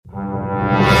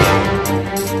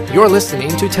You're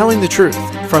listening to Telling the Truth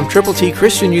from Triple T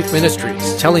Christian Youth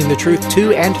Ministries, telling the truth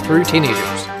to and through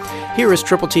teenagers. Here is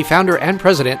Triple T founder and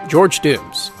president, George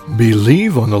Dooms.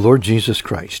 Believe on the Lord Jesus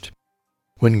Christ.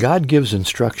 When God gives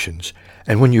instructions,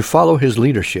 and when you follow His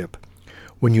leadership,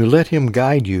 when you let Him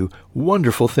guide you,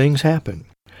 wonderful things happen.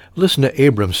 Listen to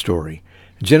Abram's story,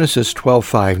 Genesis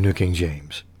 12:5, New King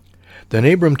James. Then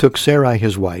Abram took Sarai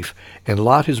his wife, and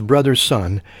Lot his brother's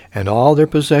son, and all their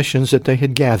possessions that they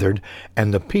had gathered,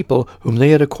 and the people whom they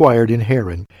had acquired in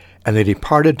Haran, and they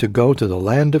departed to go to the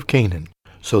land of Canaan.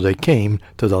 So they came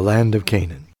to the land of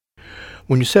Canaan.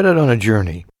 When you set out on a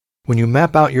journey, when you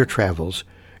map out your travels,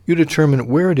 you determine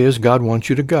where it is God wants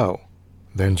you to go.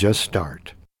 Then just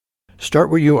start. Start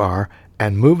where you are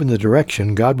and move in the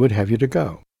direction God would have you to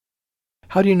go.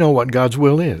 How do you know what God's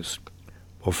will is?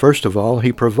 Well, first of all,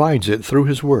 He provides it through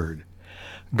His Word.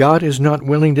 God is not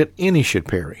willing that any should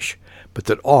perish, but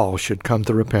that all should come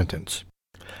to repentance.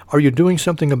 Are you doing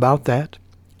something about that?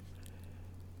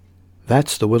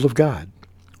 That's the will of God.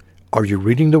 Are you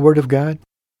reading the Word of God?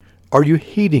 Are you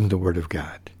heeding the Word of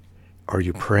God? Are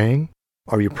you praying?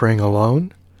 Are you praying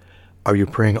alone? Are you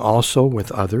praying also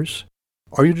with others?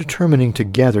 Are you determining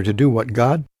together to do what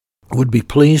God would be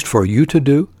pleased for you to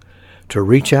do, to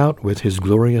reach out with His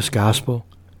glorious gospel?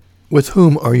 With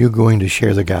whom are you going to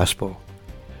share the gospel?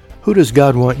 Who does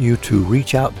God want you to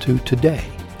reach out to today?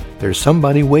 There's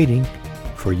somebody waiting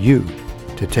for you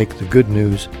to take the good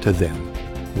news to them.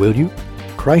 Will you?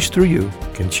 Christ through you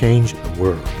can change the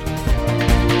world.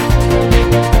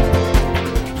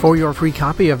 For your free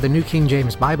copy of the New King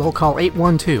James Bible, call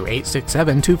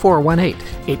 812-867-2418,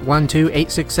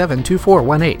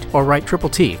 812-867-2418, or write Triple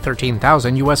T,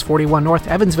 13,000 U.S. 41 North,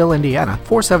 Evansville, Indiana,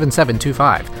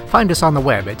 47725. Find us on the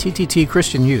web at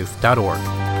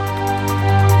tttchristianyouth.org.